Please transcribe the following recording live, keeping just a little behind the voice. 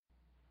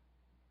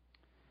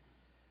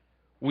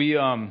We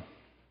are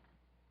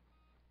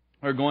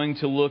going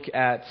to look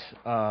at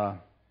the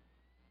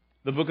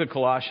book of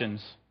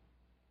Colossians,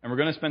 and we're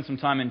going to spend some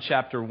time in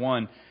chapter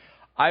 1.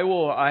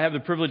 I have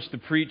the privilege to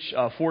preach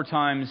 4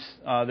 times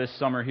this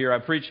summer here. I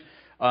preach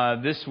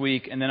this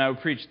week, and then I will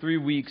preach 3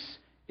 weeks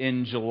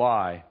in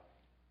July.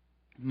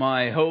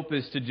 My hope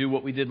is to do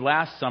what we did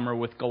last summer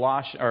with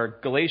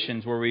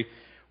Galatians, where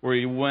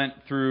we went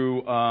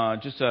through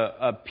just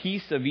a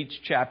piece of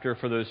each chapter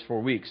for those 4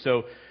 weeks.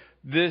 So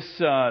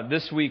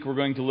this week we're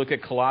going to look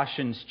at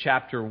Colossians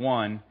chapter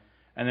 1,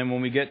 and then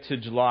when we get to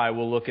July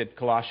we'll look at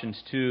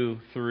Colossians 2,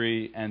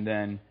 3, and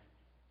then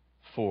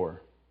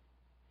 4.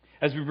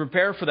 As we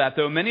prepare for that,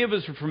 though, many of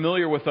us are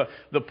familiar with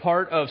the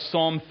part of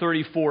Psalm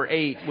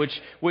 34:8,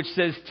 which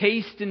says,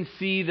 "Taste and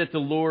see that the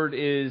Lord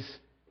is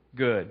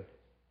good."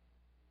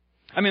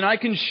 I mean, I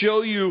can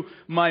show you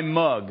my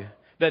mug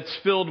that's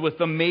filled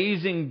with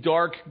amazing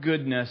dark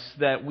goodness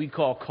that we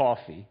call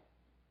coffee.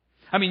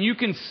 I mean, you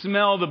can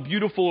smell the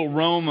beautiful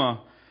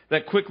aroma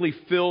that quickly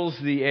fills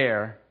the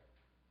air.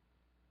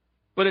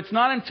 But it's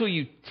not until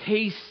you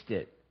taste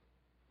it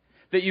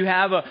that you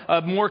have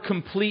a more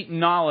complete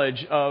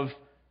knowledge of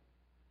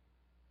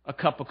a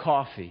cup of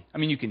coffee. I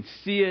mean, you can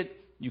see it,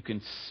 you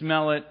can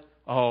smell it,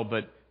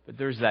 but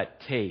there's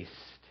that taste.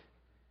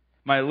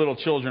 My little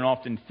children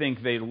often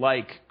think they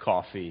like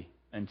coffee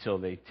until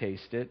they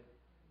taste it,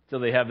 until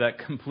they have that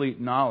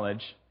complete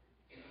knowledge.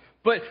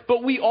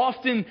 But we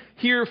often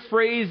hear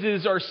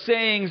phrases or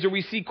sayings, or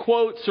we see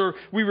quotes, or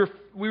we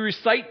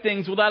recite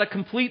things without a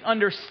complete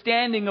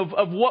understanding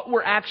of what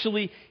we're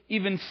actually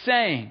even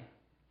saying.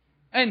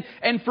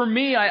 And for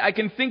me, I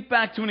can think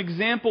back to an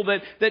example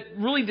that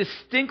really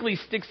distinctly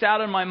sticks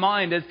out in my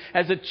mind.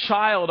 As a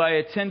child, I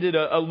attended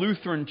a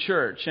Lutheran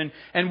church,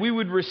 and we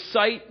would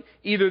recite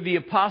either the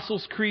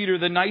Apostles' Creed or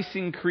the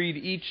Nicene Creed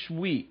each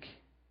week.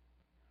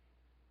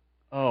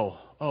 Oh,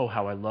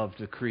 how I loved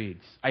the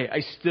creeds.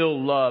 I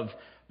still love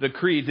the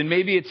creeds. And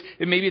maybe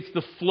it's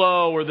the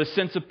flow or the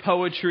sense of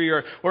poetry,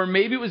 or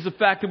maybe it was the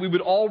fact that we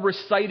would all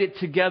recite it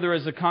together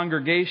as a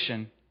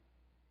congregation.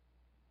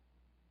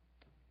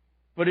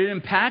 But it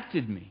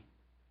impacted me.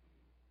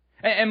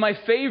 And my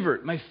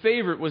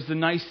favorite was the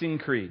Nicene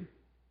Creed.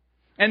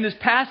 And this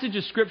passage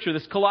of Scripture,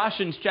 this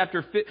Colossians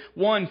chapter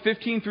 1,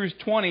 15 through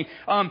 20,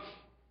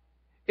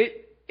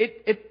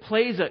 it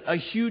plays a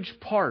huge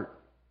part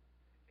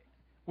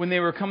when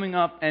they were coming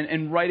up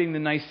and writing the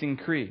Nicene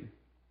Creed.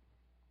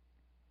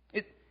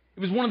 It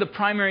was one of the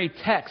primary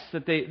texts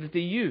that they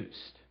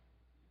used.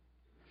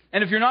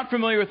 And if you're not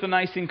familiar with the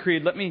Nicene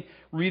Creed, let me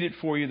read it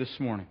for you this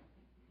morning.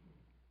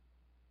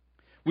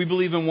 We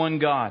believe in one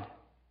God,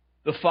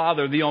 the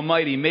Father, the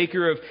Almighty,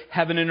 maker of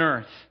heaven and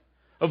earth,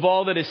 of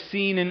all that is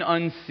seen and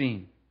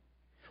unseen.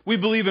 We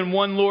believe in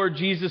one Lord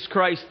Jesus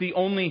Christ, the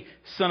only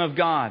Son of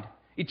God,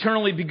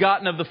 eternally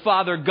begotten of the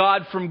Father,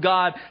 God from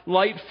God,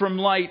 light from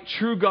light,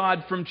 true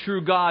God from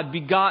true God,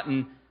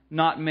 begotten,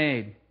 not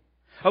made.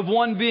 Of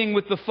one being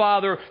with the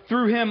Father,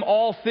 through Him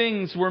all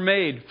things were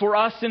made. For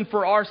us and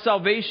for our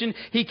salvation,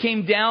 He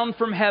came down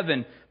from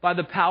heaven. By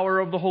the power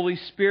of the Holy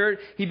Spirit,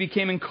 He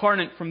became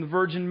incarnate from the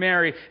Virgin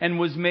Mary and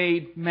was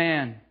made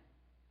man.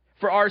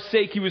 For our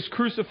sake, He was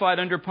crucified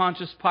under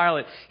Pontius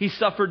Pilate. He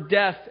suffered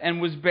death and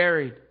was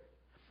buried.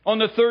 On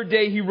the 3rd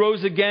day, He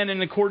rose again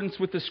in accordance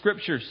with the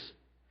Scriptures.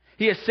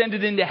 He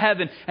ascended into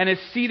heaven and is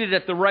seated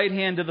at the right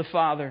hand of the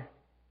Father.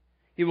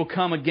 He will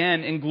come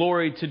again in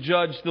glory to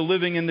judge the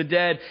living and the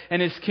dead,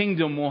 and His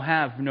kingdom will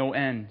have no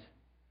end.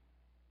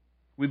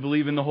 We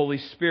believe in the Holy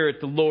Spirit,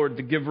 the Lord,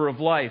 the giver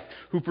of life,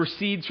 who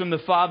proceeds from the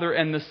Father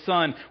and the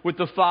Son. With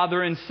the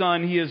Father and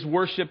Son, He is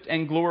worshipped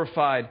and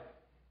glorified.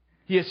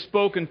 He has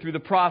spoken through the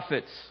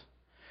prophets.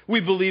 We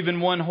believe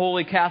in one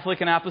holy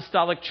Catholic and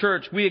Apostolic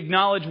Church. We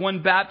acknowledge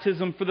one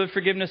baptism for the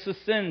forgiveness of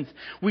sins.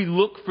 We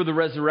look for the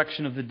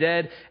resurrection of the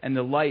dead and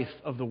the life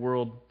of the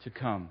world to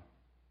come.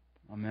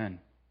 Amen.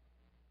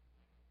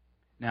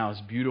 Now,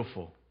 as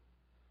beautiful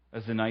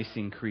as the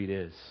Nicene Creed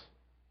is,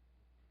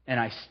 and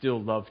I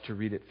still love to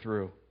read it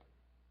through,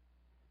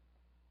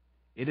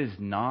 it is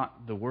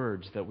not the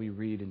words that we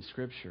read in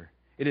Scripture.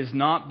 It is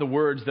not the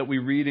words that we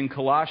read in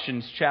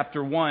Colossians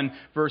chapter 1,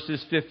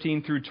 verses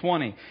 15 through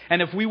 20.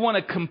 And if we want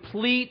a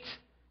complete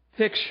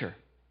picture,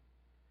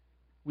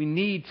 we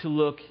need to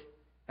look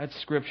at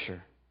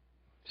Scripture.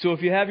 So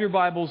if you have your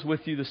Bibles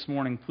with you this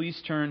morning,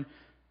 please turn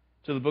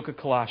to the book of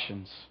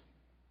Colossians,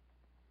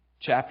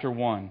 chapter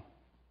 1.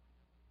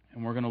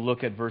 And we're going to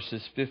look at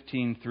verses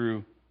 15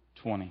 through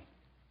 20.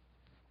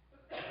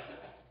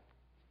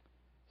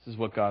 This is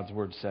what God's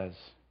Word says.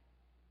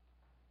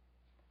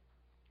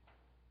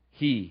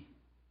 He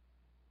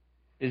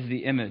is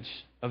the image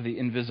of the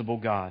invisible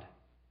God,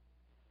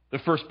 the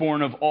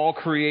firstborn of all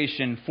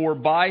creation. For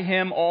by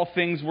Him all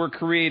things were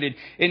created,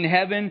 in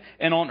heaven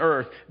and on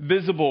earth,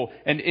 visible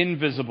and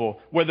invisible,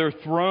 whether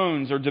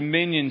thrones or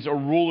dominions or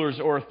rulers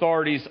or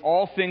authorities.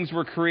 All things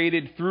were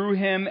created through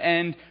Him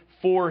and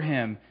for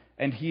Him.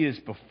 And He is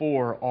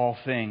before all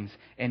things,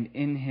 and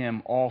in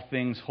Him all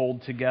things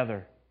hold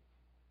together.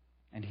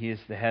 And He is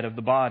the head of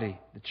the body,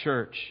 the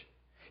church.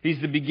 He's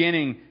the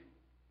beginning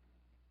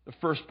the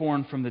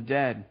firstborn from the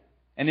dead,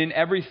 and in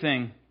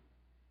everything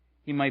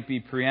He might be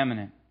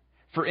preeminent.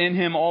 For in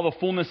Him all the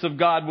fullness of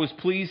God was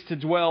pleased to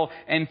dwell,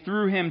 and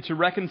through Him to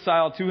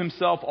reconcile to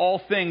Himself all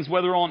things,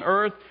 whether on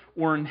earth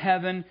or in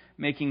heaven,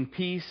 making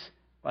peace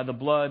by the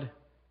blood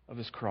of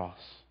His cross.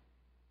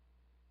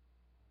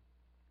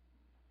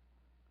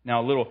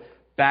 Now, a little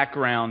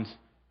background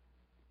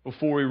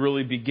before we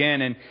really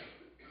begin. And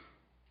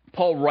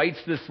Paul writes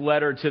this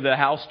letter to the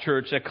house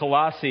church at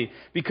Colossae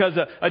because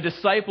a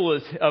disciple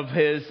of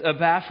his,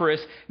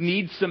 Epaphras,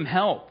 needs some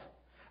help.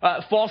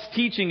 False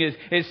teaching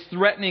is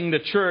threatening the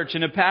church,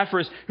 and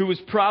Epaphras, who was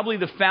probably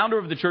the founder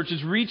of the church,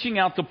 is reaching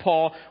out to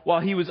Paul while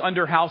he was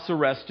under house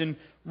arrest in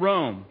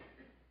Rome.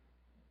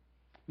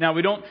 Now,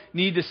 we don't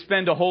need to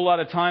spend a whole lot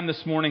of time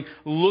this morning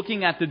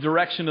looking at the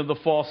direction of the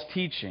false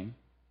teaching.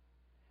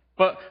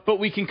 But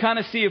we can kind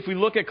of see, if we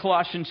look at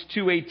Colossians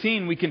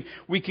 2:18,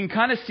 we can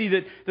kind of see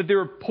that they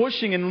were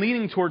pushing and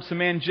leaning towards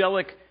some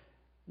angelic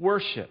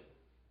worship.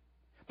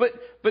 But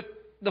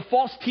the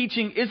false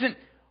teaching isn't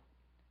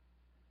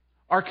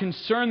our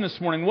concern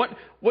this morning.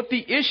 What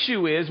the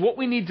issue is, what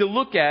we need to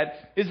look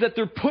at, is that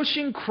they're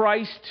pushing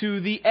Christ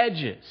to the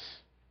edges.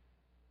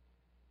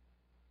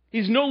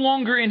 He's no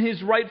longer in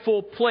His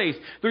rightful place.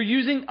 They're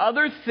using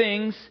other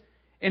things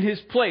in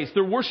His place.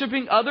 They're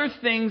worshiping other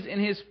things in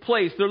His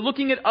place. They're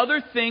looking at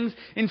other things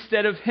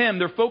instead of Him.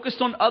 They're focused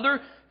on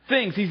other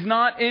things. He's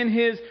not in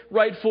His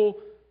rightful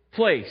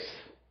place.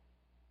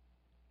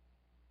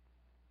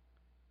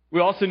 We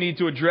also need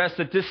to address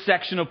that this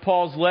section of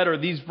Paul's letter,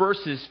 these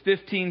verses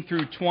 15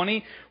 through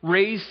 20,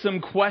 raise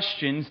some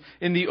questions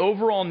in the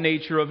overall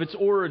nature of its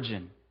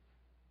origin.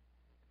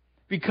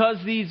 Because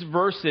these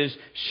verses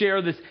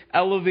share this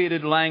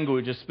elevated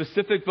language, a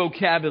specific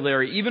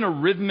vocabulary, even a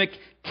rhythmic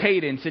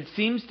cadence, it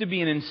seems to be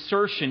an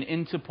insertion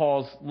into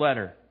Paul's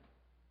letter.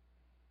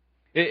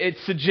 It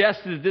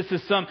suggests that this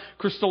is some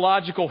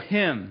Christological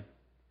hymn,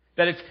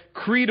 that it's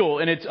creedal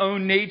in its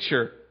own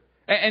nature.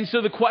 And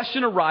so the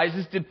question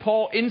arises, did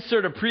Paul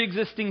insert a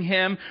pre-existing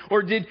hymn,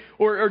 or did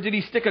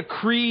he stick a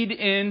creed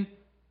in,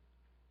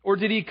 or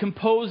did he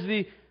compose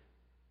the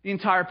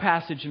entire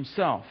passage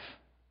himself?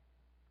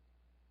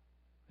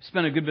 I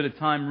spent a good bit of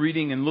time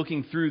reading and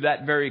looking through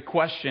that very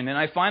question, and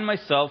I find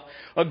myself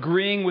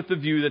agreeing with the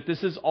view that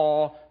this is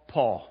all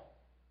Paul.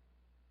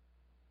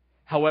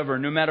 However,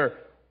 no matter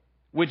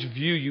which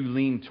view you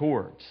lean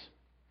towards,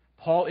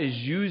 Paul is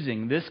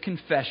using this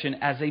confession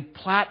as a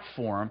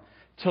platform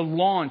to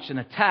launch an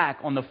attack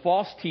on the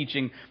false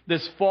teaching,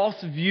 this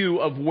false view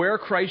of where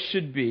Christ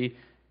should be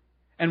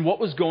and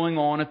what was going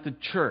on at the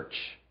church.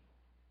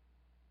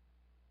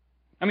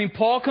 I mean,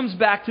 Paul comes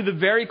back to the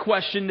very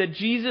question that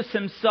Jesus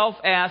Himself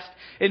asked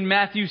in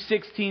Matthew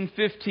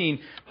 16:15.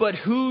 But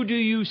who do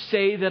you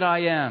say that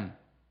I am?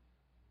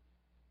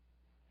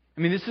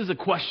 I mean, this is a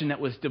question that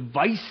was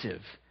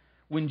divisive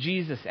when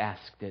Jesus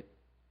asked it.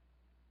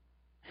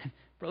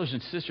 Brothers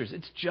and sisters,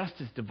 it's just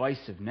as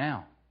divisive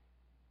now.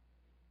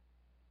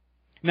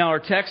 Now, our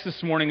text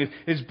this morning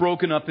is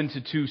broken up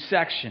into two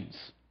sections.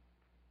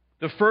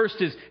 The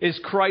first is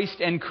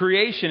Christ and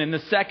creation, and the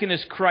second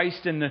is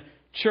Christ and the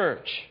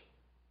church.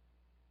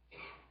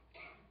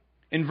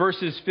 In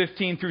verses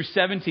 15 through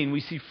 17,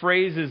 we see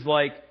phrases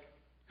like,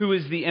 who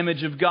is the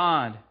image of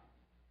God?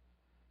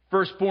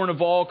 Firstborn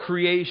of all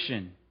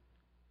creation.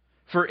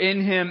 For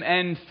in Him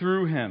and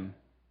through Him.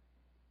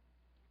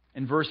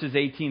 In verses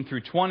 18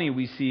 through 20,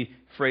 we see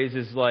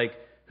phrases like,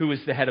 who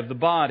is the head of the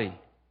body?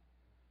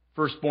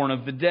 Firstborn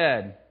of the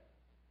dead.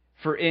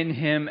 For in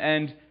Him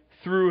and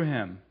through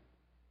Him.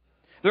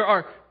 There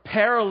are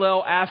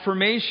parallel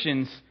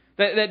affirmations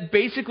that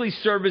basically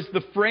serve as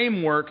the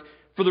framework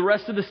for the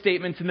rest of the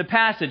statements in the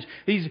passage.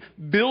 He's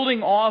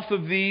building off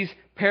of these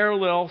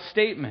parallel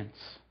statements.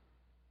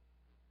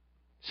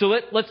 So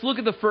let's look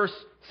at the first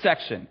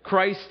section,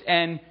 Christ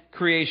and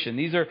creation.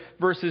 These are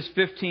verses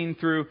 15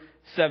 through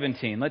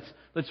 17.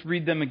 Let's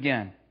read them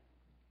again.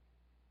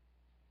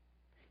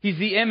 He's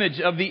the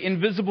image of the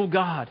invisible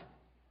God,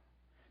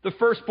 the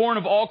firstborn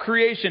of all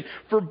creation.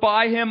 For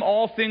by Him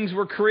all things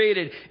were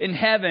created, in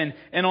heaven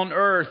and on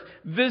earth,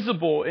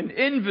 visible and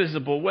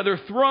invisible, whether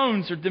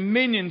thrones or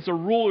dominions or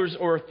rulers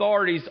or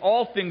authorities.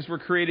 All things were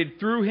created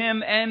through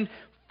Him and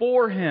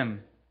for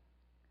Him.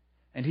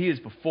 And He is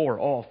before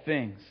all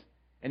things,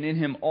 and in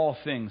Him all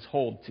things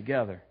hold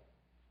together.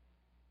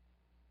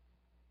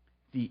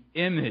 The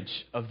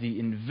image of the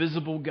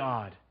invisible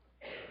God.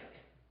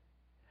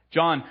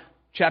 John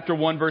chapter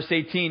 1, verse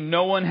 18,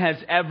 no one has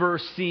ever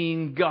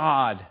seen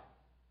God.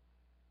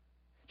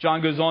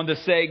 John goes on to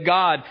say,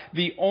 God,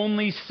 the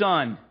only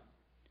Son,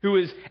 who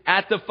is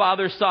at the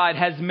Father's side,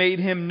 has made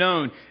Him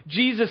known.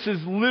 Jesus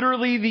is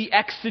literally the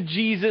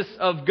exegesis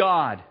of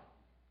God.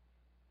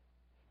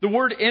 The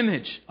word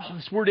image,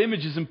 this word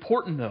image is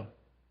important though.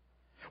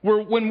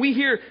 When we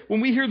hear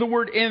the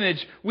word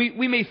image,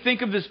 we may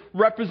think of this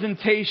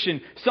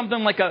representation,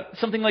 something like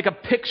a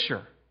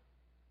picture.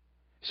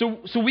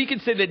 So we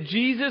could say that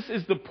Jesus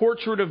is the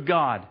portrait of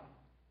God.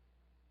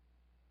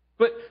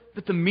 But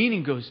the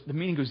meaning goes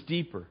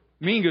deeper.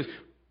 The meaning goes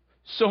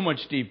so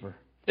much deeper.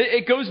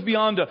 It goes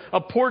beyond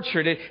a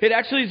portrait. It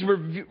actually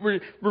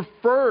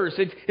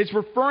it's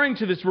referring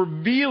to this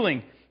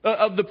revealing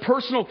of the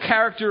personal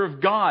character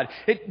of God.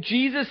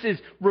 Jesus is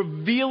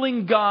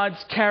revealing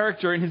God's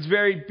character in His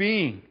very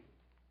being.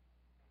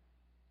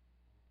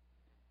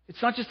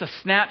 It's not just a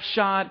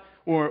snapshot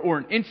or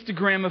an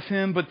Instagram of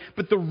Him,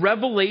 but the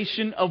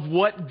revelation of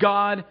what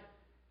God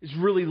is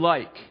really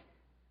like.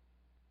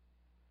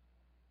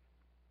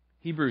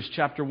 Hebrews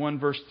chapter 1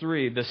 verse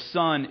 3, the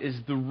Son is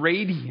the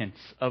radiance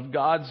of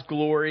God's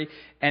glory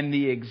and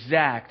the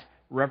exact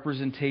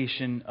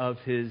representation of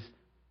His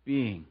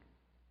being.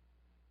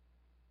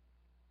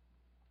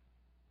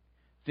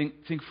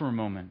 Think for a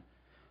moment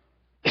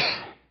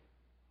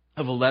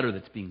of a letter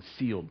that's being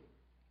sealed.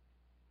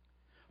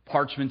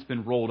 Parchment's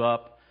been rolled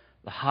up,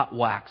 the hot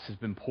wax has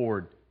been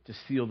poured to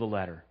seal the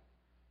letter,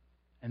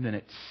 and then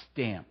it's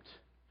stamped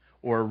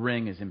or a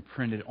ring is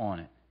imprinted on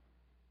it.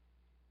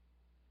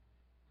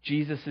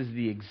 Jesus is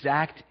the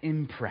exact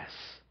impress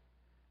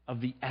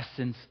of the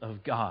essence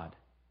of God.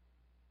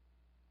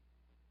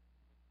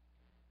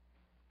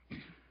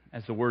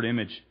 As the word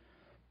image,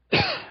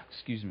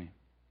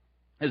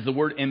 as the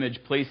word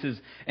image places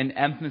an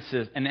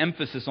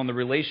emphasis on the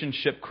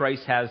relationship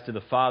Christ has to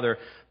the Father,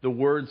 the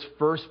words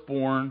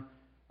firstborn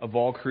of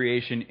all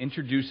creation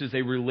introduces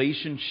a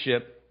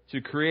relationship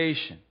to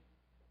creation.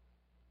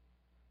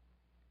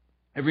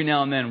 Every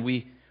now and then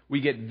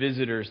we get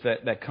visitors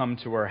that come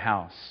to our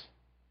house.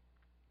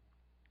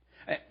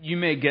 You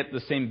may get the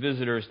same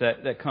visitors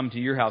that come to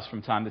your house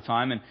from time to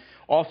time, and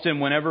often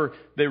whenever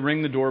they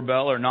ring the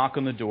doorbell or knock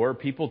on the door,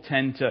 people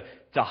tend to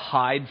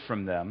hide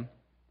from them,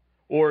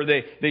 or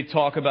they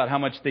talk about how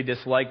much they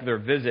dislike their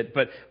visit,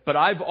 but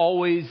I've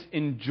always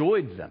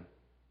enjoyed them.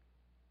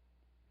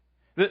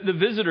 The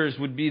visitors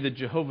would be the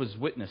Jehovah's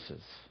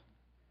Witnesses.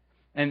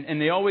 And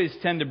they always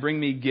tend to bring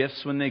me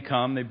gifts when they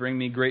come. They bring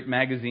me great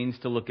magazines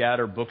to look at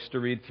or books to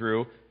read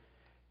through.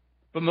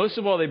 But most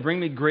of all, they bring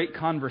me great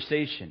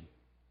conversation.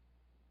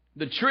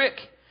 The trick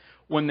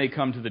when they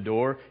come to the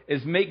door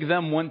is make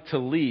them want to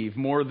leave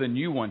more than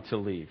you want to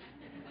leave.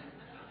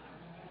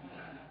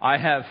 I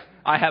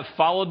have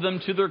followed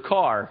them to their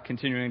car,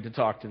 continuing to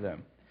talk to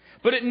them.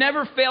 But it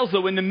never fails,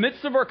 though, in the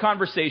midst of our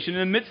conversation, in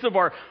the midst of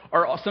our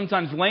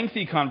sometimes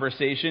lengthy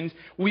conversations,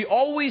 we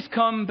always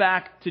come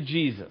back to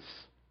Jesus.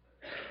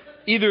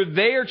 Either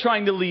they are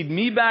trying to lead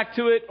me back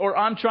to it, or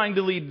I'm trying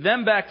to lead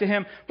them back to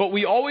Him. But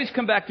we always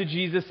come back to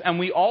Jesus, and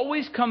we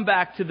always come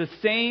back to the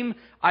same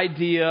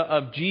idea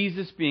of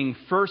Jesus being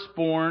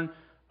firstborn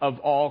of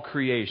all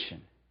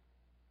creation.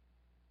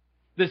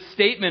 This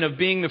statement of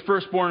being the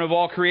firstborn of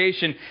all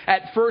creation,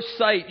 at first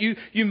sight,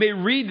 you may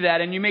read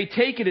that and you may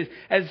take it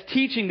as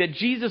teaching that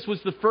Jesus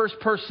was the first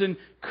person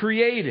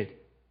created.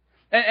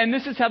 And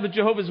this is how the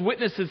Jehovah's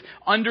Witnesses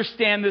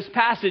understand this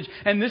passage,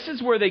 and this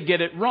is where they get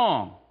it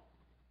wrong.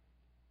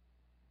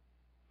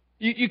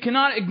 You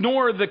cannot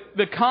ignore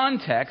the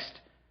context,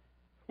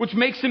 which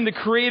makes Him the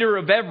creator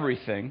of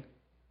everything,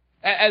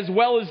 as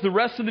well as the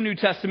rest of the New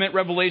Testament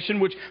revelation,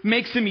 which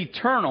makes Him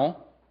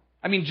eternal.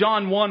 I mean,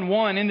 John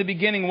 1:1, in the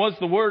beginning was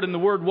the Word, and the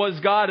Word was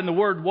God, and the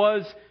Word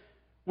was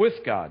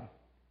with God.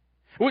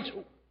 Which,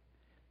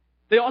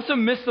 they also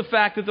miss the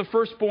fact that the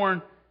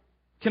firstborn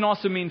can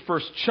also mean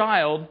first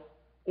child,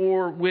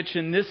 or which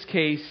in this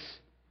case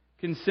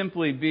can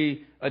simply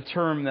be a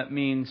term that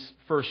means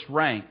first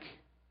rank,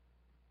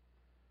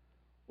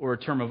 or a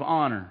term of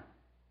honor.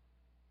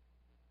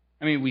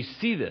 I mean, we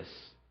see this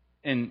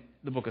in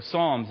the book of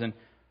Psalms. In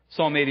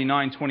Psalm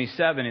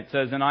 89:27, it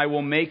says, "And I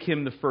will make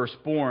him the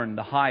firstborn,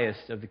 the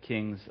highest of the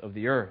kings of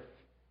the earth."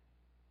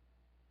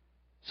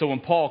 So when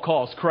Paul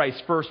calls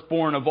Christ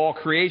firstborn of all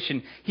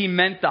creation, he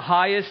meant the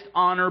highest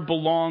honor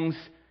belongs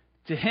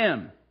to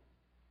Him.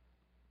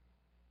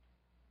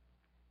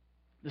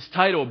 This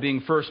title, being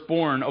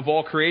firstborn of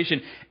all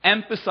creation,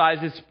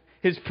 emphasizes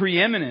His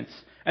preeminence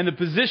and the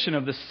position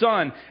of the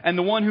Son and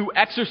the one who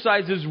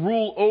exercises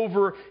rule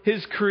over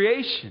His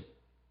creation.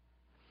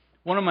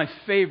 One of my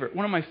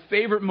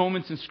favorite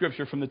moments in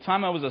Scripture, from the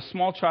time I was a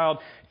small child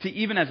to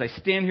even as I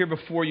stand here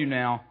before you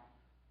now,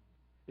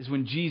 is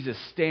when Jesus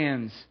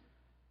stands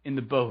in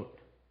the boat,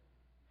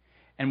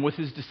 and with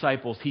His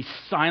disciples, He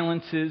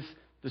silences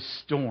the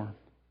storm.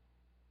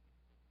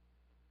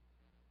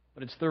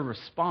 But it's their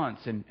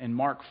response in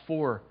Mark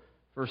 4,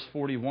 verse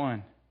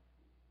 41.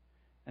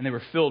 "And they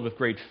were filled with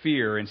great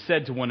fear and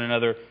said to one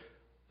another,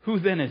 'Who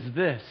then is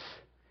this,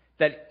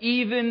 that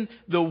even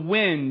the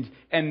wind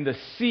and the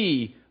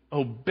sea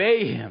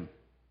obey Him?'"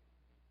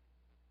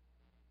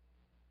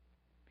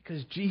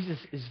 Because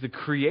Jesus is the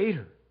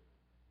Creator.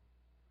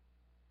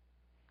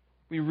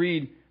 We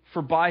read,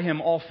 "For by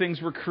Him all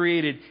things were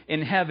created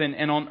in heaven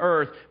and on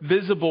earth,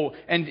 visible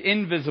and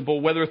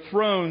invisible, whether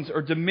thrones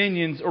or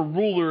dominions or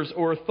rulers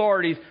or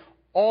authorities.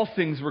 All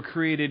things were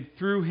created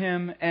through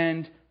Him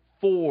and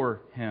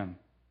for Him."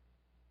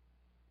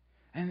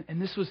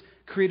 And this was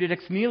created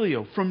ex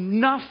nihilo, from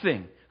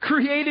nothing.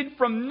 Created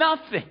from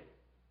nothing.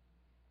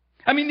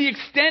 I mean, the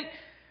extent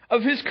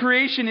of His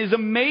creation is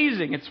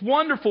amazing. It's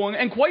wonderful.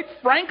 And quite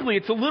frankly,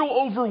 it's a little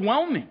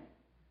overwhelming.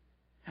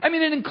 I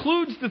mean, it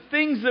includes the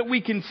things that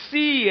we can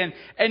see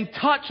and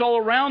touch all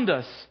around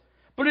us.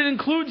 But it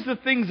includes the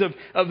things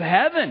of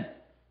heaven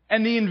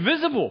and the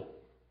invisible.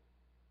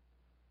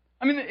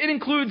 I mean, it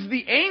includes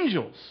the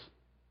angels.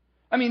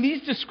 I mean,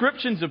 these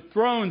descriptions of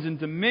thrones and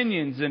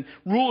dominions and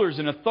rulers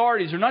and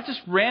authorities are not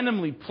just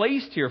randomly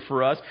placed here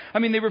for us. I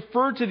mean, they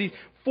refer to these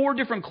 4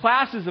 different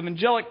classes of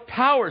angelic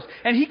powers,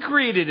 and He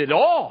created it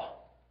all.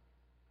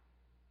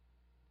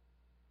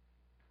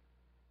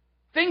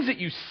 Things that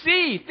you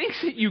see, things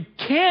that you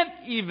can't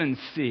even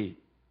see.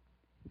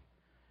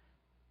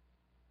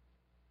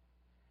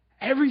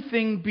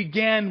 Everything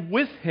began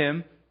with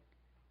Him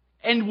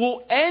and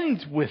will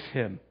end with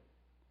Him.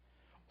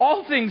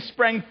 All things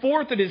sprang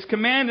forth at His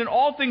command, and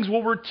all things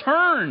will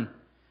return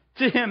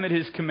to Him at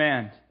His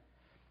command.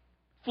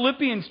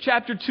 Philippians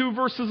chapter 2,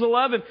 verses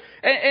 11.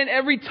 And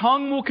every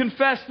tongue will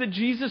confess that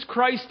Jesus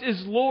Christ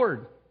is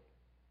Lord.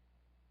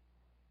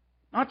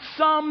 Not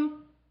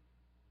some.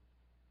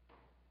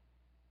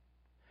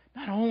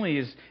 Not only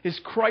is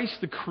Christ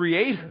the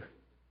Creator,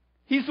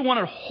 He's the one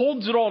that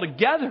holds it all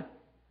together.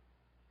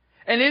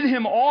 And in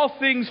Him all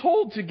things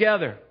hold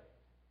together.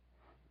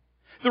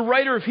 The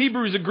writer of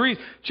Hebrews agrees.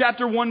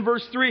 Chapter 1,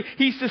 verse 3.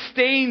 He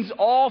sustains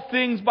all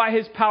things by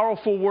His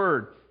powerful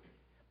word.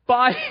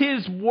 By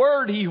His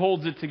word He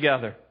holds it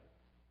together.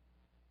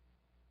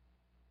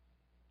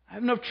 I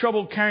have enough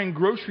trouble carrying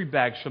grocery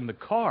bags from the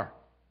car.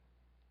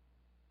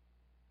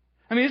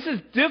 I mean, this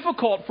is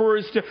difficult for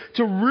us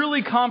to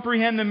really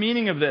comprehend the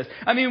meaning of this.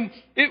 I mean,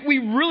 we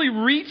really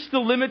reach the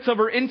limits of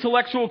our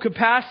intellectual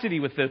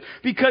capacity with this.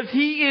 Because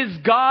He is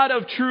God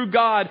of true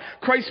God.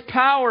 Christ's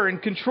power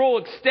and control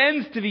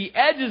extends to the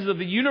edges of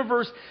the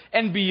universe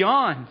and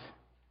beyond.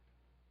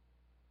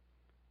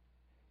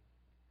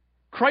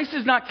 Christ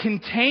is not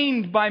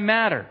contained by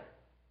matter,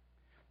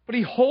 but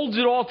He holds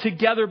it all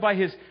together by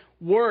His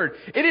Word.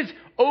 It is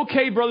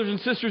okay, brothers and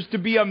sisters, to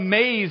be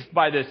amazed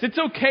by this. It's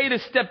okay to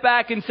step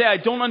back and say, I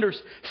don't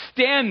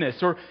understand this,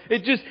 or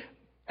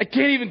I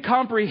can't even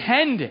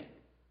comprehend it.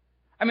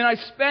 I mean, I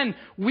spend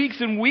weeks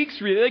and weeks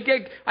reading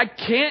it. I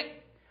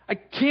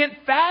can't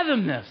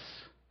fathom this.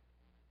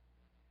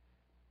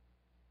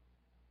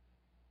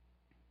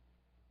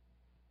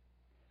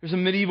 There's a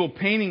medieval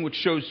painting which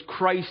shows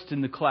Christ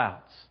in the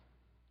clouds.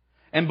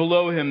 And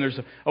below Him there's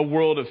a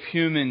world of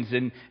humans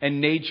and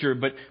nature.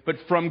 But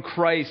from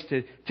Christ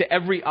to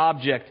every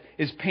object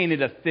is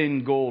painted a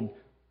thin gold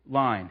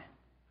line.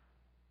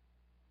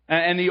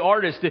 And the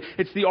artist,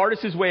 it's the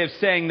artist's way of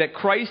saying that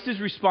Christ is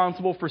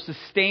responsible for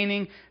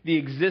sustaining the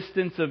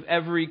existence of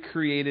every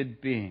created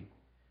being.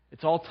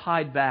 It's all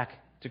tied back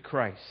to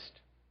Christ.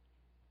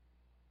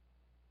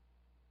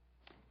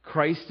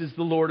 Christ is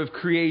the Lord of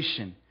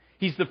creation.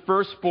 He's the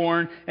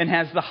firstborn and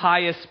has the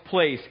highest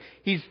place.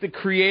 He's the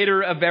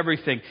creator of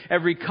everything.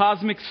 Every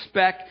cosmic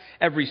speck,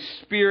 every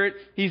spirit.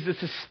 He's the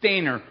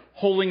sustainer,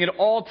 holding it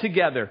all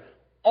together.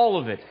 All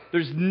of it.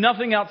 There's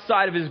nothing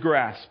outside of His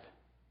grasp.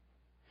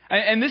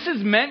 And this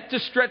is meant to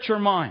stretch our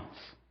minds.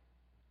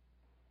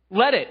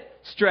 Let it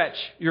stretch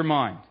your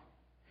mind.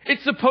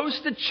 It's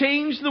supposed to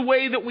change the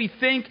way that we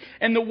think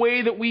and the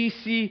way that we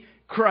see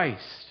Christ.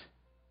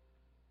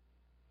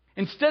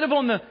 Instead of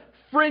on the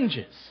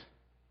fringes,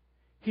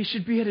 He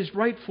should be at His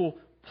rightful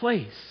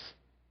place.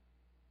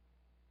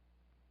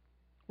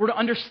 We're to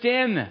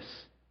understand this.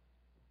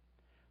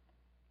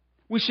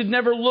 We should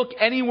never look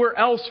anywhere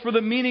else for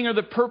the meaning or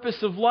the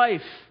purpose of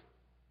life.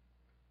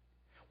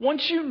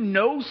 Once you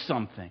know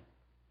something,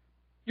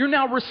 you're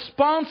now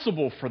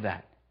responsible for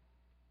that.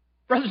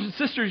 Brothers and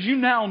sisters, you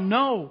now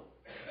know.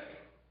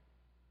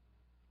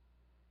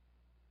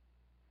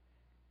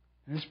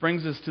 And this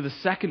brings us to the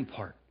second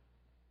part.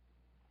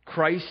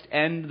 Christ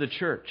and the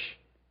church.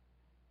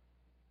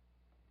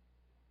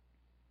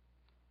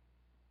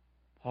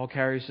 Paul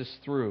carries us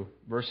through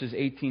verses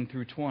 18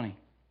 through 20.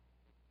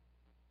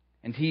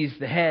 And He's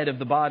the head of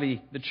the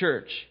body, the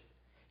church.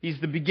 He's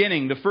the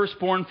beginning, the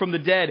firstborn from the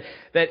dead,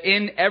 that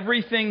in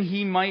everything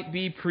He might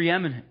be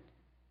preeminent.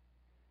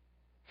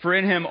 For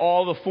in Him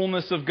all the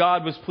fullness of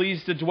God was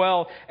pleased to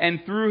dwell, and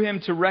through Him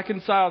to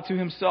reconcile to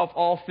Himself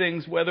all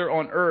things, whether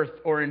on earth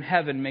or in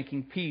heaven,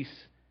 making peace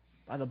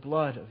by the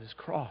blood of His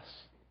cross.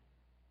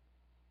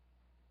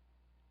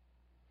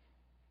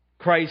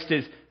 Christ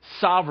is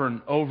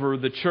sovereign over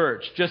the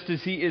church, just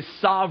as He is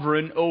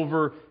sovereign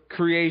over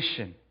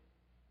creation.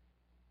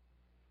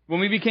 When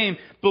we became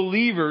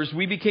believers,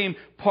 we became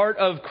part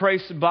of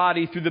Christ's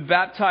body through the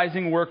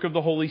baptizing work of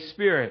the Holy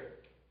Spirit.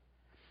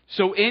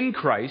 So in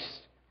Christ,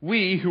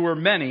 we, who are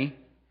many,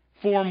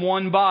 form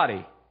one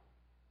body.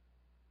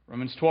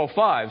 Romans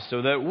 12:5,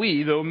 so that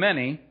we, though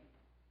many,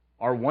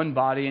 are one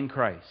body in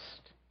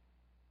Christ.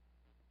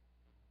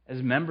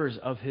 As members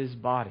of His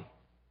body,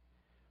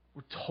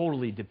 we're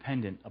totally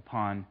dependent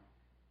upon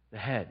the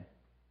head,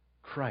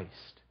 Christ,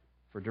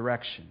 for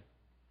direction.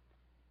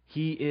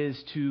 He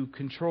is to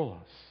control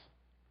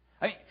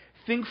us.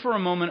 Think for a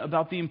moment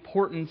about the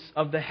importance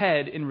of the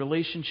head in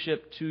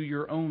relationship to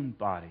your own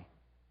body.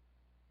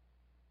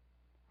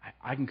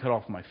 I can cut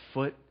off my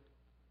foot,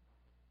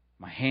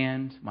 my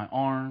hand, my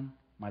arm,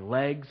 my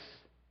legs,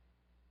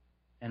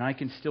 and I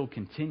can still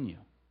continue.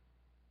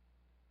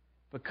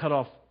 But cut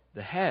off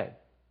the head,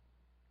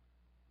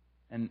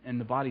 and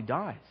the body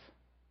dies.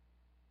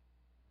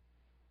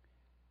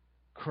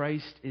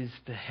 Christ is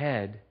the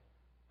head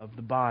of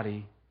the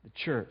body, the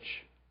church.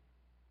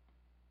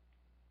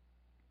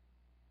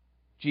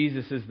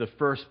 Jesus is the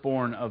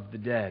firstborn of the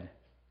dead.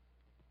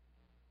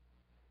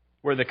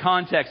 Where the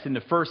context in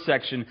the first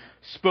section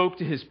spoke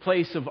to his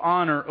place of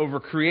honor over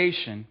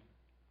creation,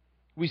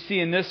 we see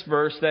in this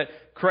verse that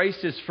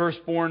Christ is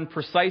firstborn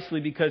precisely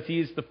because he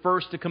is the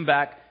first to come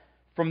back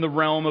from the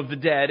realm of the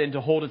dead and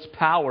to hold its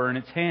power in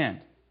its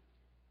hand.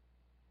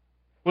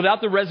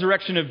 Without the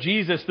resurrection of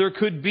Jesus, there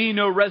could be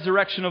no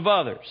resurrection of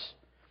others.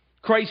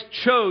 Christ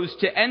chose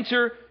to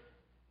enter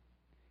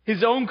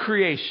his own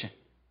creation,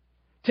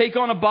 take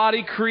on a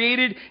body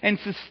created and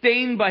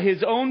sustained by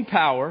his own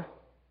power,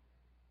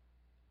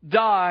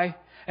 die,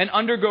 and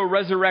undergo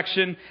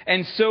resurrection,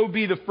 and so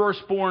be the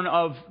firstborn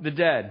of the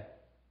dead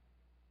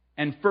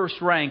and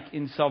first rank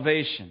in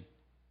salvation.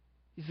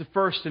 He's the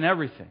first in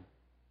everything.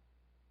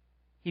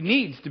 He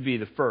needs to be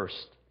the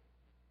first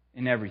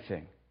in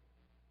everything.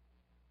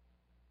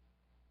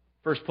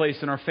 First place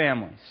in our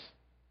families,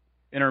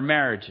 in our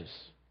marriages.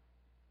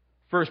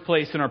 First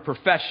place in our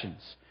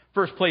professions.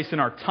 First place in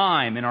our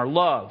time, in our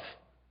love,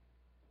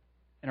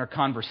 in our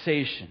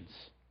conversations.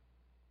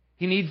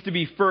 He needs to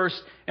be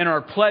first in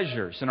our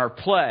pleasures, in our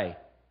play,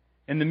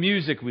 in the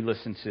music we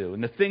listen to,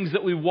 in the things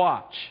that we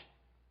watch.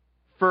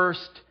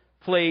 First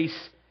place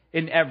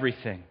in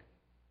everything.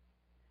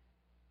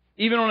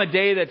 Even on a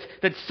day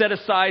that's set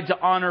aside to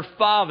honor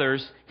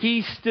fathers,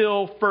 he's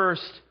still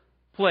first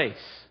place.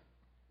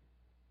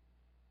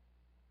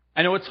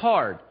 I know it's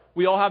hard.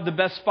 We all have the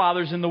best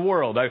fathers in the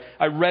world.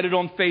 I read it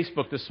on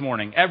Facebook this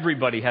morning.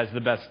 Everybody has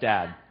the best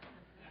dad.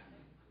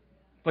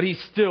 But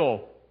he's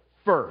still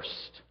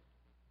first.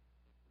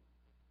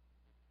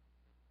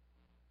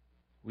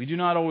 We do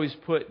not always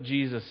put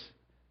Jesus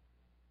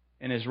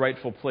in his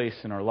rightful place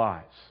in our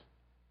lives.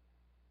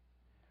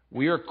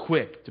 We are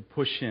quick to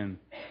push him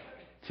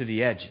to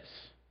the edges.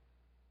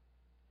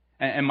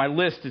 And my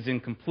list is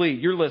incomplete.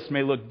 Your list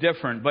may look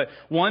different, but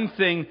one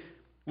thing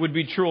would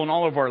be true on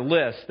all of our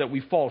lists, that we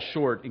fall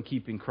short in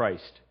keeping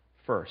Christ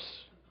first.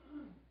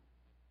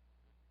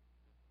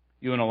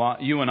 You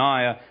and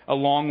I,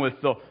 along with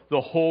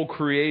the whole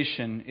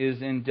creation,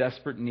 is in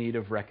desperate need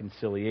of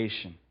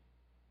reconciliation.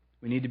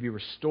 We need to be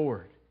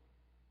restored.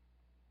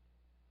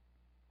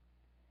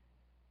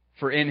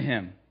 For in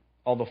him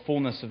all the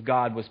fullness of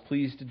God was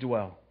pleased to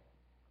dwell,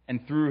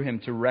 and through him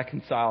to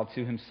reconcile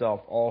to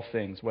himself all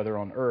things, whether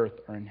on earth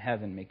or in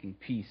heaven, making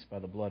peace by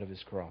the blood of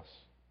his cross.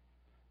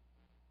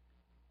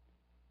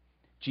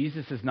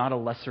 Jesus is not a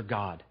lesser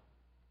God.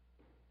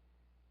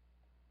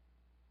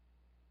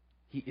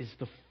 He is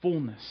the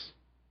fullness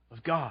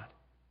of God.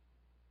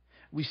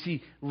 We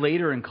see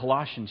later in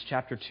Colossians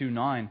chapter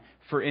 2:9,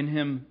 for in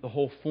him the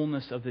whole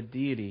fullness of the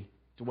deity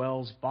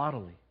dwells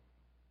bodily.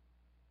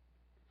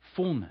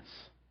 Fullness.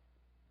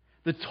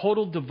 The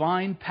total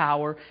divine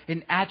power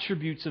and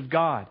attributes of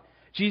God.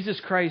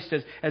 Jesus Christ,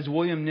 as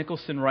William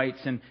Nicholson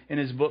writes in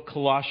his book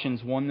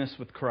Colossians, Oneness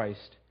with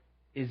Christ,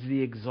 is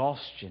the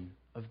exhaustion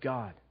of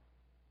God.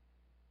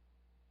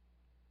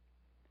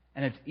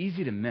 And it's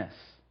easy to miss.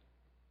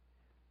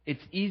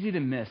 It's easy to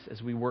miss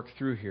as we work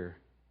through here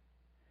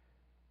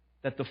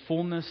that the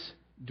fullness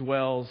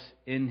dwells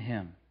in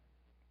him.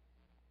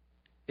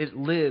 It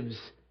lives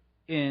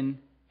in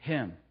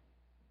him.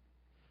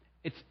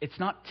 It's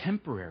not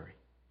temporary.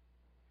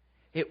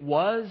 It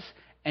was,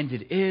 and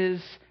it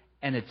is,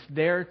 and it's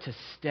there to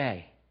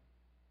stay.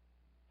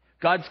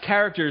 God's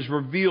character is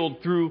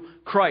revealed through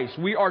Christ.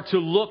 We are to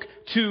look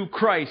to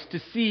Christ to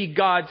see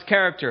God's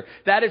character.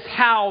 That is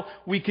how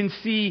we can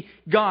see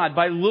God,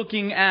 by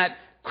looking at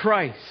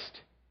Christ.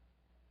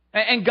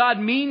 And God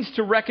means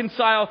to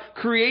reconcile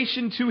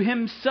creation to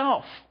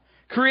himself.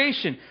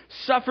 Creation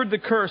suffered the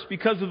curse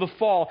because of the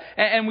fall.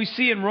 And we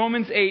see in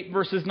Romans 8,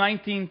 verses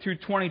 19 through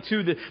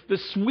 22, the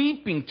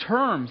sweeping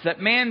terms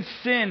that man's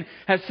sin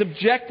has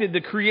subjected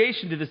the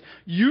creation to this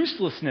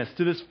uselessness,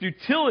 to this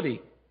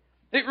futility.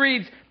 It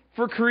reads,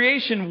 for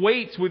creation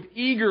waits with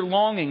eager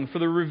longing for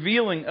the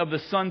revealing of the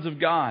sons of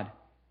God.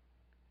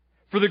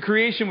 For the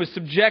creation was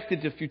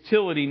subjected to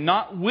futility,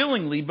 not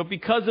willingly, but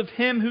because of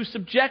him who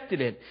subjected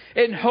it,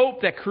 in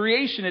hope that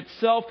creation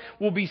itself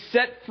will be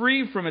set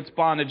free from its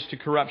bondage to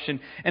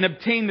corruption and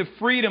obtain the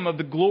freedom of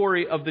the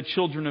glory of the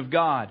children of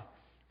God.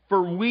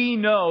 For we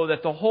know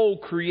that the whole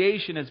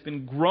creation has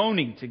been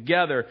groaning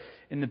together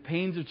in the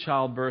pains of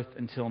childbirth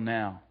until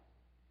now.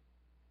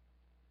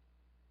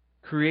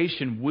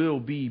 Creation will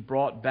be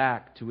brought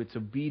back to its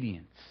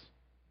obedience.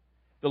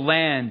 The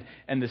land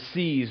and the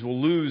seas will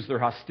lose their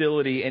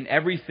hostility, and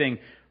everything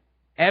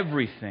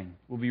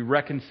will be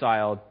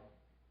reconciled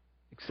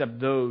except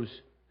those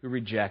who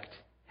reject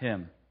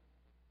him.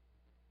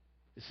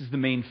 This is the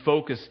main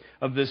focus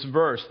of this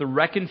verse, the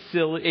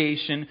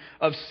reconciliation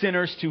of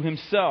sinners to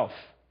himself.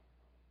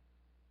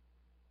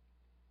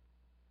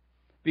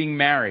 Being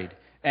married,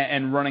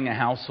 and running a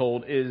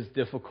household is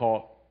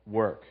difficult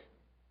work.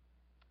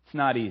 It's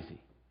not easy.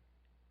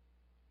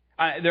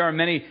 There are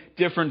many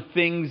different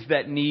things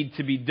that need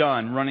to be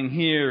done, running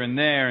here and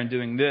there and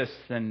doing this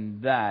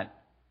and that.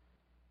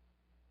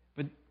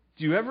 But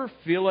do you ever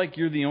feel like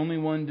you're the only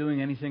one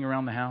doing anything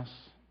around the house?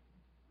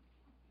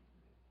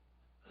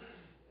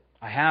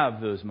 I have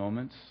those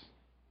moments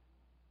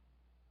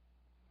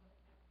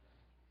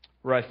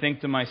where I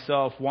think to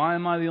myself, why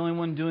am I the only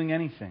one doing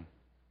anything?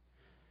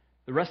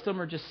 The rest of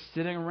them are just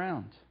sitting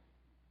around.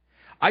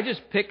 I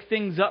just pick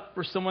things up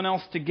for someone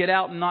else to get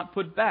out and not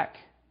put back.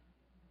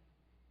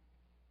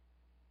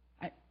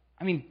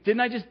 I mean, didn't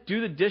I just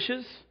do the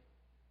dishes?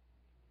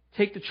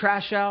 Take the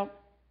trash out?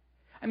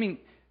 I mean,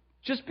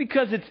 just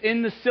because it's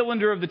in the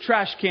cylinder of the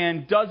trash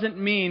can doesn't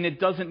mean it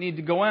doesn't need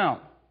to go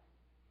out.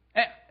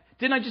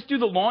 Didn't I just do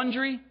the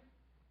laundry?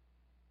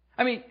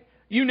 I mean,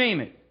 you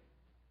name it.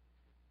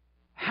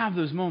 Have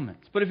those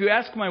moments. But if you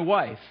ask my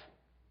wife,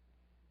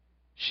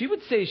 she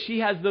would say she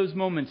has those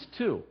moments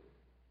too.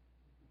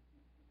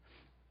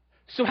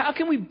 So how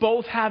can we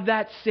both have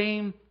that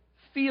same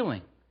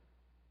feeling?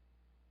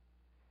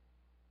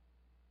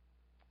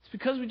 It's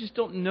because we just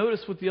don't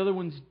notice what the other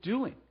one's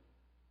doing.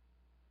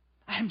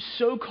 I am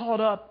so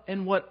caught up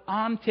in what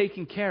I'm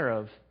taking care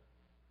of,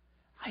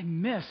 I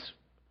miss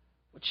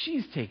what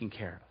she's taking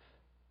care of.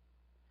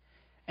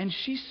 And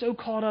she's so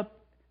caught up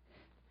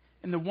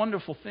in the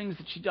wonderful things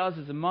that she does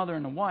as a mother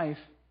and a wife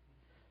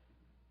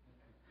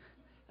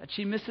that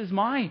she misses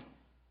my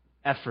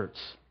efforts.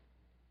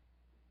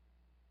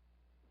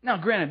 Now,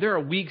 granted, there are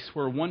weeks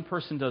where one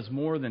person does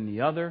more than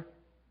the other.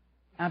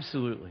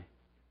 Absolutely.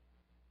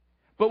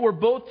 But we're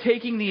both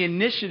taking the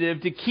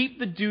initiative to keep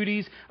the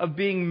duties of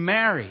being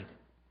married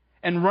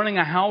and running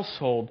a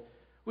household.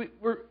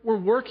 We're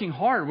working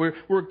hard.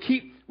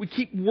 We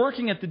keep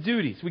working at the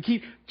duties. We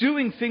keep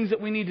doing things that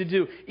we need to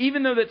do,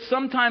 even though that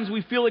sometimes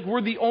we feel like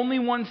we're the only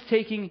ones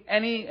taking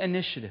any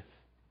initiative.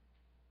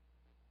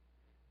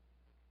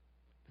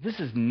 This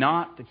is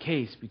not the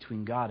case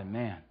between God and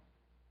man.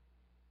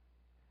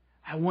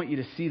 I want you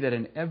to see that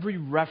in every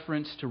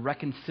reference to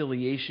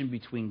reconciliation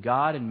between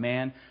God and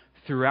man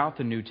throughout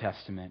the New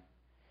Testament,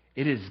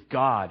 it is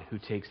God who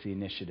takes the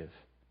initiative.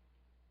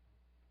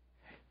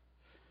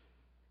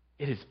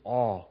 It is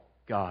all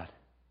God.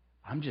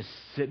 I'm just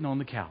sitting on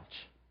the couch.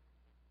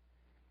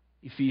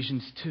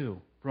 Ephesians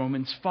 2,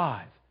 Romans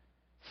 5,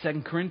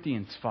 2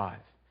 Corinthians 5.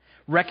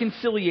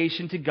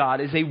 Reconciliation to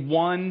God is a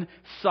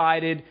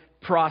one-sided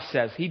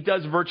process. He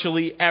does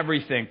virtually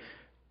everything.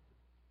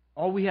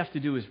 All we have to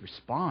do is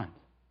respond.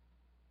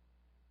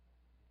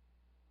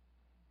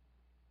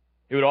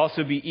 It would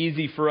also be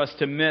easy for us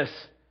to miss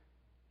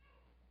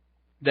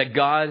that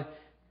God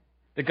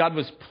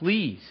was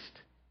pleased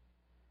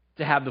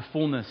to have the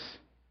fullness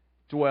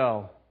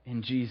dwell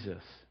in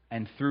Jesus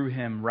and through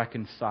Him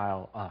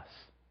reconcile us.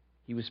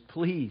 He was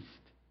pleased.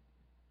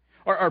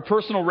 Our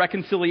personal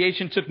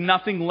reconciliation took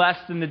nothing less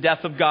than the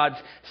death of God's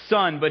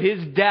Son, but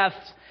His death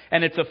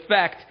and its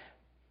effect,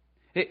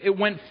 it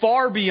went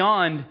far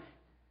beyond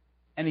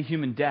any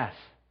human death.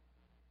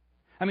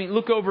 I mean,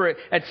 look over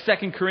at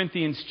 2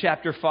 Corinthians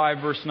chapter 5,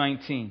 verse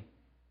 19.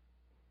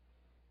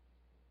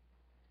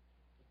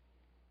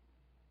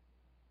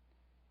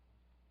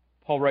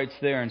 Paul writes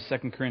there in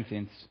 2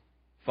 Corinthians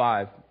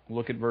 5,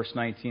 look at verse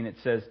 19. It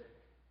says,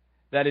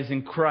 that is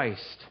in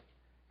Christ,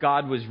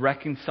 God was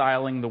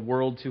reconciling the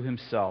world to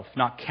Himself,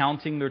 not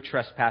counting their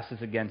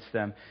trespasses against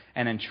them,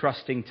 and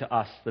entrusting to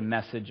us the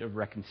message of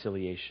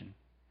reconciliation.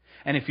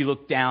 And if you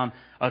look down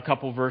a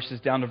couple verses,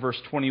 down to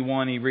verse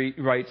 21, he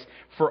writes,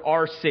 for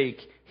our sake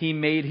He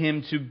made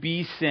Him to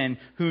be sin,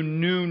 who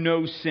knew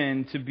no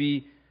sin, to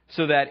be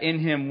so that in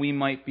Him we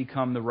might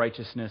become the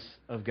righteousness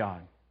of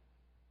God.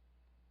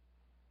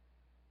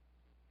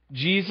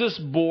 Jesus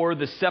bore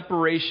the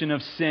separation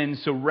of sin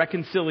so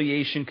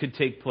reconciliation could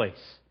take place.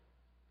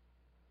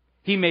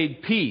 He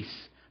made peace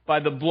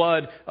by the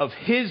blood of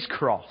His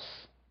cross.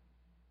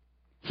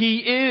 He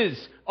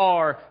is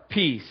our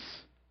peace.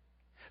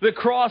 The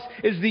cross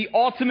is the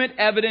ultimate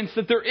evidence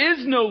that there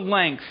is no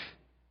length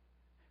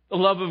the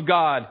love of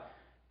God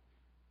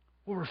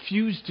will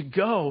refuse to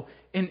go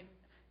in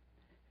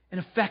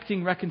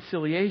effecting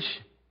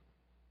reconciliation.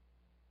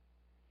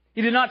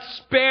 He did not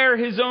spare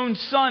His own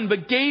Son,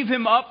 but gave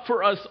Him up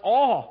for us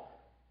all.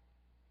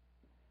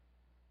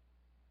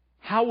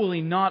 How will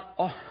He not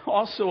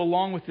also,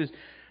 along with His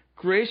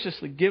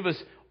graciously give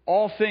us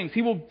all things?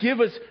 He will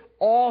give us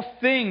all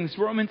things.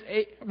 Romans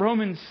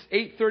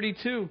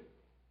 8:32.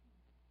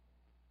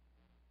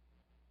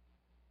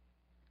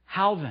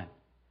 How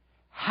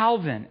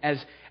then,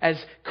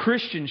 as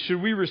Christians,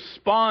 should we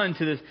respond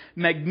to this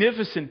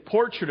magnificent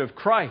portrait of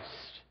Christ?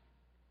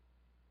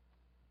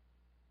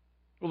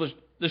 Well,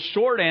 the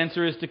short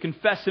answer is to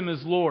confess Him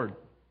as Lord.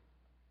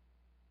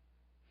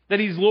 That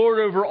He's Lord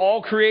over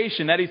all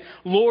creation. That He's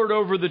Lord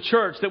over the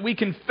church. That we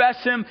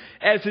confess Him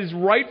as His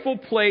rightful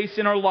place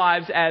in our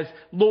lives as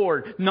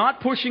Lord.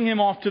 Not pushing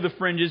Him off to the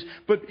fringes,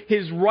 but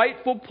His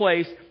rightful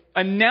place,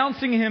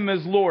 announcing Him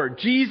as Lord.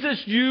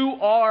 Jesus, You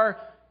are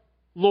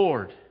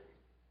Lord.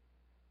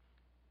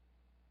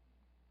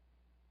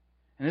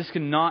 And this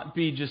cannot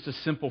be just a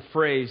simple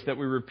phrase that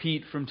we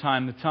repeat from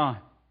time to time.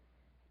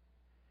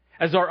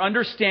 As our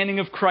understanding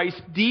of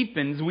Christ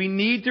deepens, we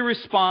need to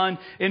respond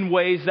in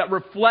ways that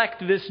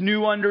reflect this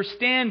new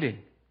understanding.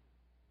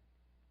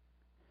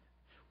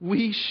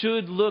 We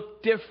should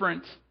look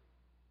different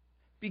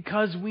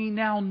because we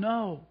now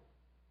know.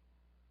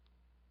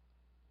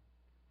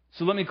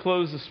 So let me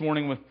close this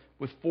morning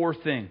with 4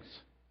 things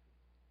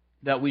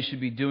that we should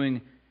be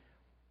doing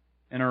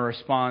in our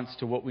response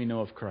to what we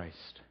know of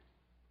Christ.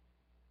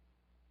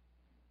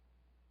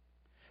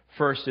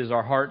 First is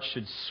our hearts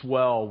should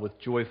swell with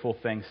joyful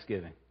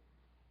thanksgiving.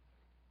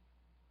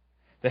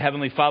 The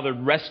Heavenly Father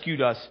rescued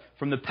us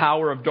from the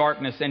power of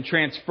darkness and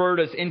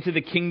transferred us into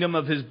the kingdom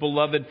of His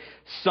beloved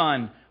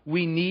Son.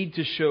 We need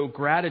to show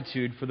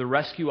gratitude for the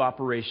rescue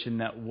operation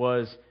that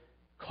was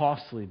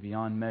costly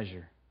beyond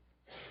measure.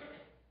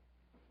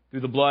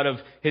 Through the blood of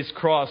His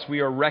cross,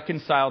 we are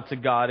reconciled to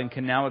God and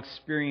can now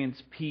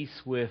experience peace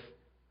with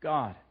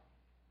God.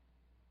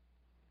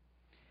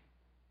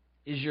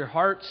 Is your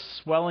heart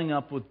swelling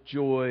up with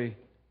joy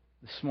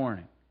this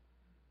morning?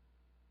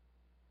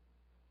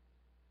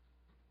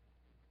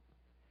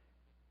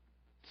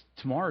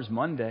 Tomorrow's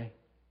Monday.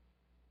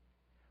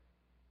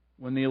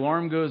 When the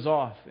alarm goes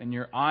off and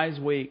your eyes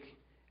wake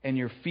and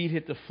your feet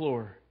hit the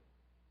floor,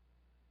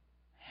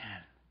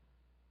 man,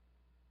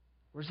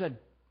 where's that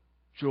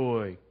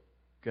joy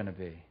going to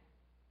be?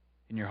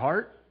 In your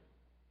heart?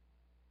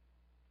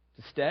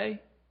 To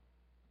stay?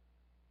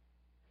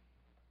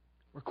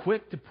 We're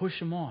quick to push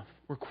them off.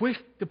 We're quick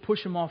to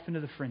push them off into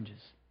the fringes.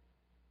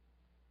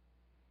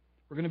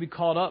 We're going to be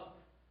caught up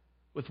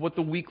with what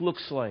the week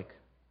looks like,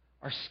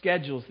 our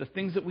schedules, the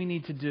things that we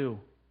need to do.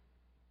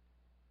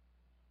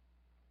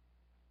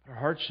 But our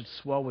hearts should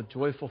swell with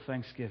joyful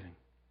thanksgiving.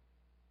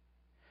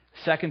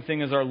 Second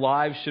thing is our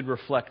lives should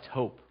reflect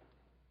hope.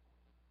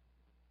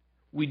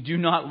 We do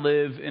not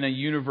live in a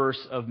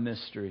universe of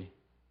mystery.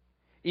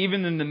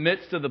 Even in the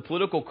midst of the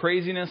political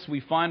craziness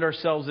we find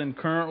ourselves in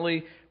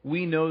currently,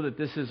 we know that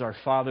this is our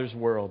Father's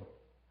world.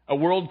 A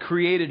world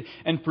created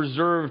and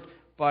preserved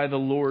by the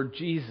Lord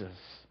Jesus.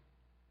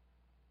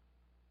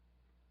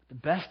 The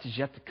best is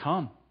yet to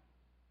come.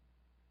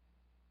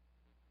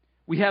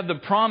 We have the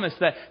promise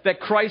that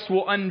Christ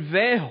will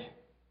unveil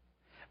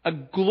a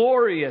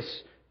glorious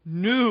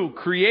new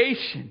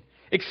creation,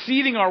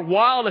 exceeding our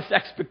wildest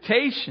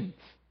expectations.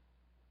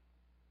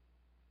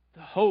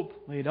 The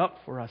hope laid up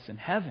for us in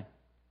heaven.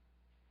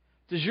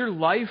 Does your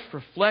life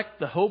reflect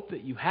the hope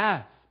that you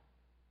have?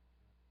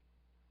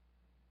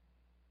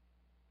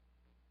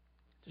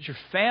 Does your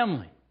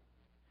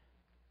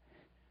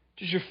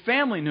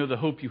family know the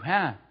hope you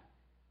have?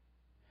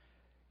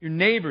 Your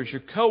neighbors,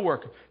 your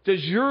coworkers.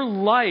 Does your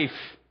life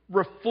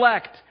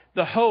reflect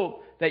the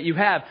hope that you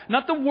have?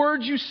 Not the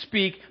words you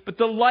speak, but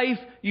the life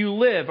you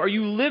live. Are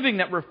you living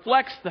that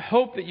reflects the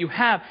hope that you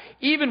have?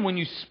 Even when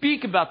you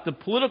speak about the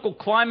political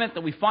climate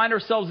that we find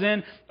ourselves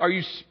in, are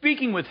you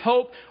speaking with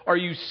hope? Are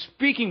you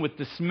speaking with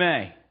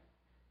dismay?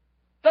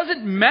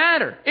 Doesn't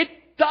matter.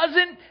 It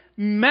doesn't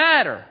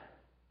matter.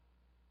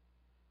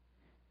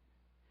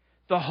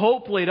 The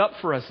hope laid up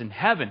for us in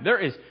heaven. There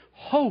is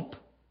hope.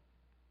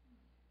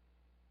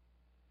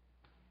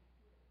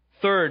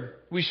 Third,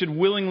 we should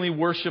willingly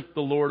worship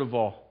the Lord of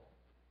all.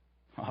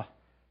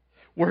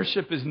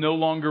 Worship is no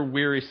longer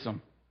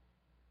wearisome.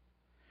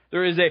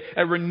 There is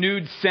a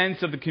renewed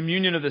sense of the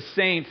communion of the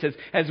saints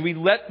as we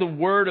let the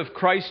word of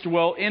Christ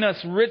dwell in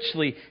us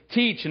richly,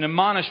 teach and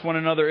admonish one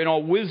another in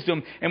all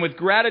wisdom, and with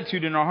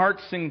gratitude in our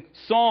hearts sing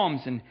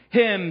psalms and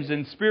hymns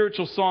and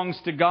spiritual songs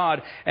to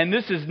God. And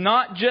this is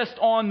not just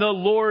on the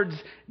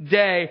Lord's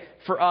day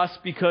for us,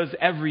 because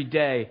every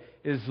day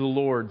is the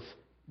Lord's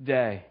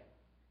day.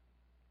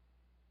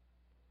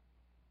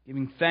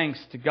 Giving thanks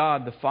to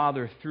God the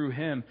Father through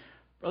Him.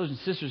 Brothers and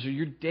sisters, are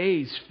your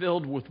days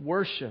filled with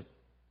worship?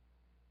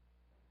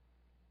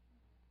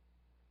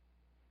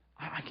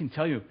 I can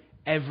tell you,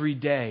 every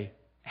day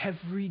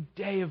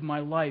of my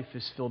life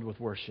is filled with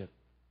worship.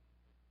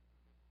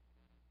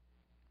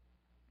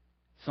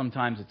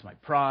 Sometimes it's my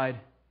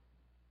pride.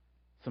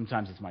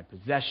 Sometimes it's my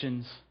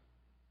possessions.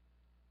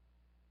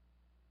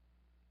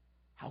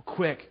 How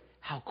quick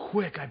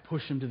I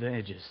push them to the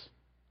edges.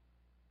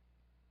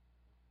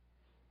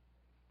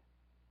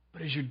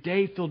 But is your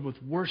day filled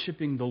with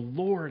worshiping the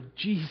Lord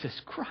Jesus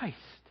Christ?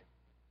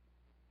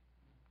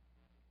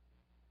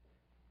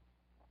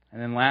 And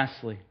then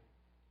lastly,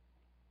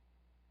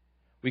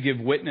 we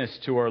give witness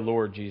to our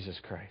Lord Jesus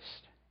Christ.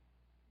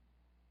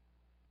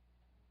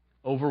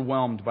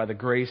 Overwhelmed by the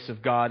grace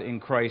of God in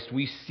Christ,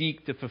 we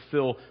seek to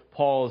fulfill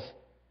Paul's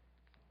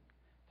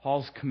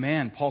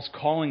command, Paul's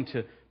calling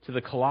to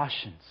the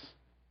Colossians.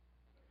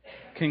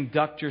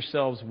 Conduct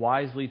yourselves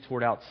wisely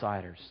toward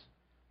outsiders,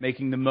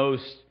 making the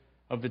most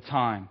of the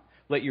time.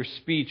 Let your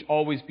speech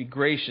always be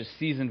gracious,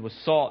 seasoned with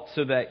salt,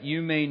 so that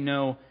you may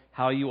know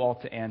how you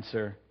ought to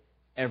answer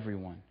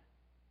everyone.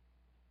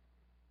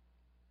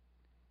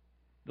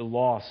 The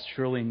lost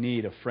surely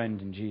need a friend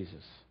in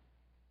Jesus.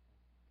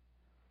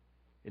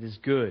 It is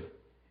good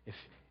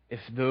if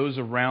those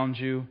around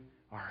you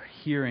are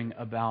hearing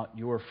about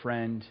your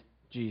friend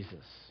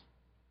Jesus.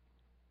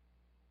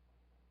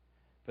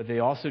 But they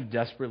also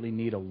desperately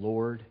need a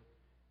Lord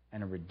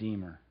and a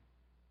Redeemer.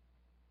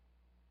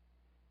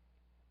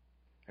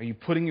 Are you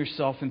putting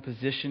yourself in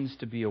positions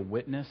to be a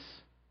witness?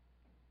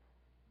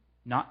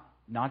 Not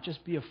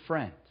just be a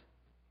friend,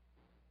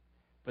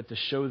 but to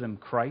show them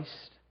Christ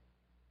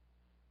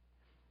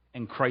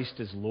and Christ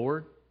as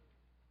Lord?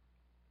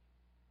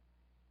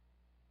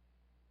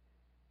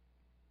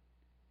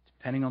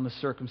 Depending on the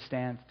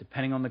circumstance,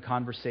 depending on the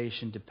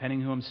conversation,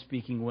 depending who I'm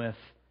speaking with,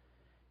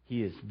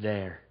 He is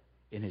there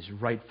in His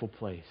rightful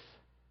place.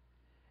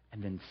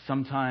 And then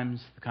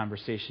sometimes the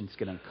conversations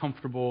get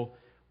uncomfortable,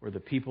 or the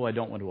people I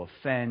don't want to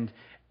offend,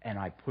 and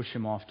I push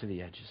Him off to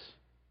the edges.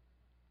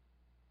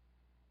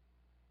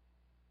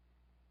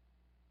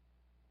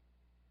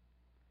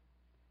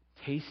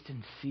 Taste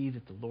and see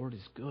that the Lord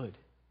is good.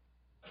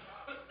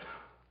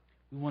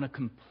 We want a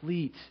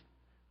complete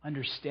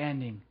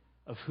understanding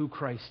of who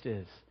Christ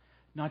is.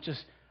 Not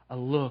just a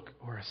look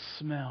or a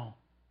smell,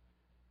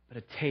 but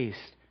a taste,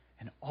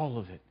 and all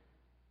of it.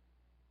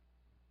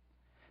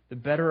 The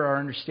better our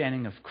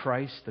understanding of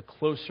Christ, the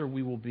closer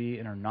we will be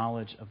in our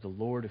knowledge of the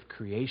Lord of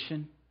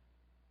creation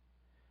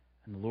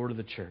and the Lord of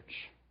the church.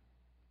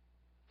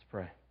 Let's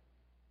pray.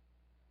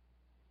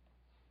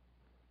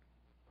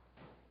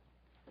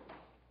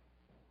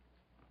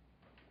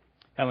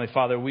 Heavenly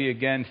Father, we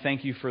again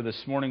thank You for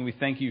this morning. We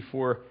thank You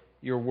for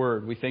Your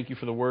word. We thank You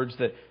for the words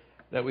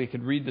that we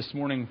could read this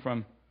morning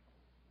from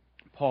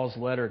Paul's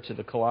letter to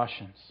the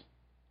Colossians.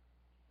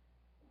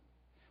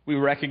 We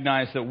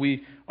recognize that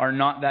we are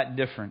not that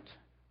different.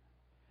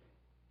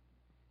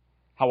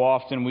 How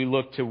often we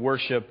look to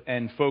worship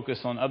and focus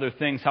on other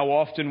things. How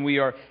often we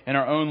are, in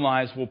our own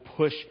lives, will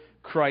push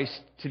Christ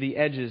to the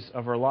edges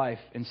of our life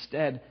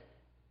instead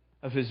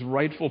of His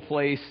rightful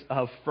place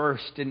of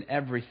first in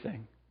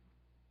everything.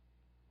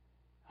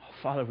 Oh,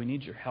 Father, we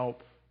need Your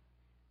help.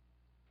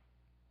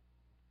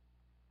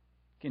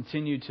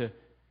 Continue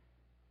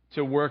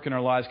to work in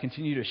our lives.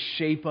 Continue to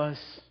shape us.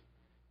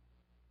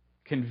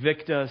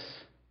 Convict us.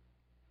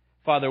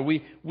 Father,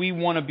 we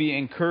want to be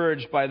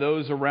encouraged by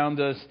those around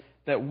us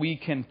that we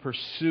can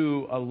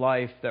pursue a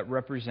life that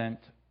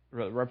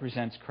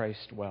represents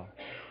Christ well.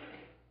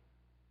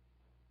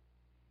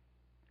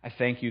 I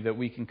thank You that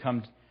we can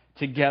come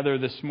together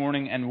this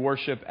morning and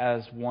worship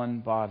as one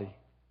body.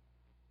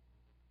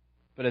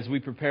 But as we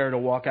prepare to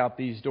walk out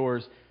these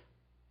doors,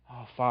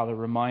 oh, Father,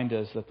 remind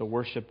us that the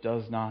worship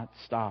does not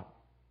stop.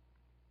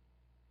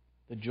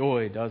 The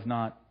joy does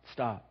not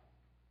stop.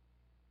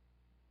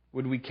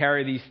 Would we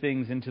carry these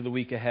things into the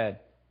week ahead?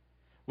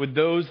 Would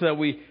those that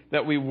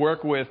we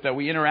work with, that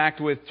we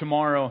interact with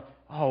tomorrow,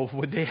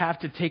 would they have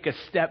to take a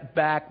step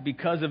back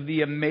because of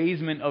the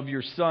amazement of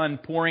Your Son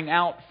pouring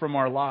out from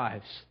our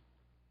lives?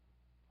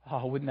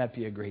 Oh, wouldn't that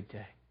be a great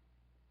day?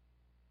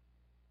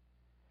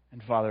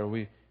 And Father,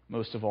 we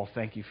most of all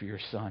thank You for Your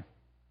Son,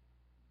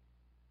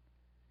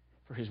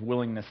 for His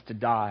willingness to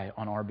die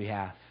on our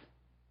behalf,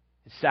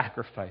 His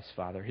sacrifice,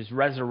 Father, His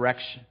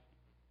resurrection,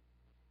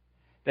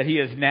 that He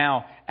is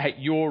now at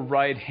Your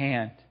right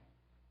hand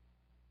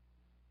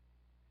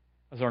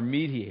as our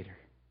mediator.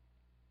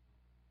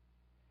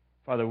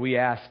 Father, we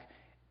ask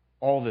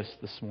all this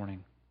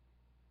morning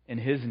in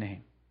His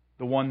name,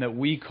 the one that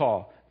we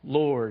call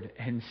Lord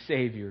and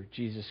Savior,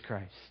 Jesus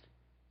Christ.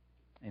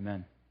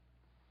 Amen.